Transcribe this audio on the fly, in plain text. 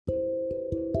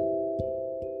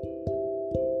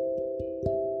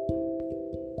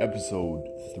Episode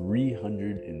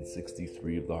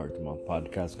 363 of the Heart to Mouth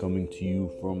podcast, coming to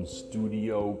you from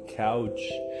Studio Couch.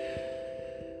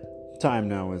 Time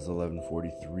now is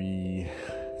 11:43,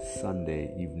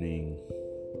 Sunday evening.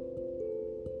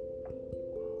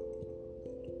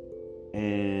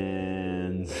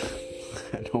 And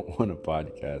I don't want a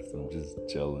podcast. I'm just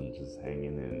chilling, just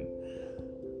hanging in.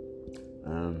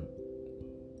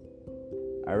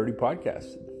 I already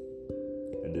podcasted.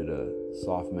 I did a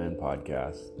Soft Man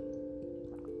podcast.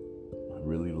 I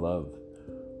really love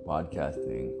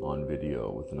podcasting on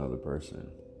video with another person.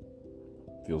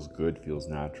 Feels good, feels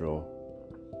natural,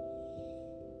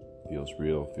 feels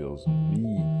real, feels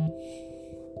me.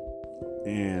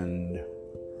 And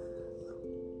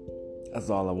that's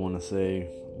all I want to say.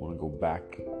 I want to go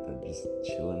back to just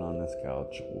chilling on this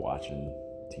couch watching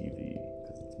TV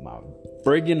because it's my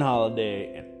friggin'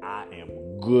 holiday and I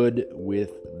am good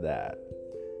with that.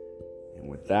 And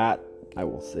with that, I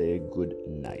will say good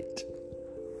night.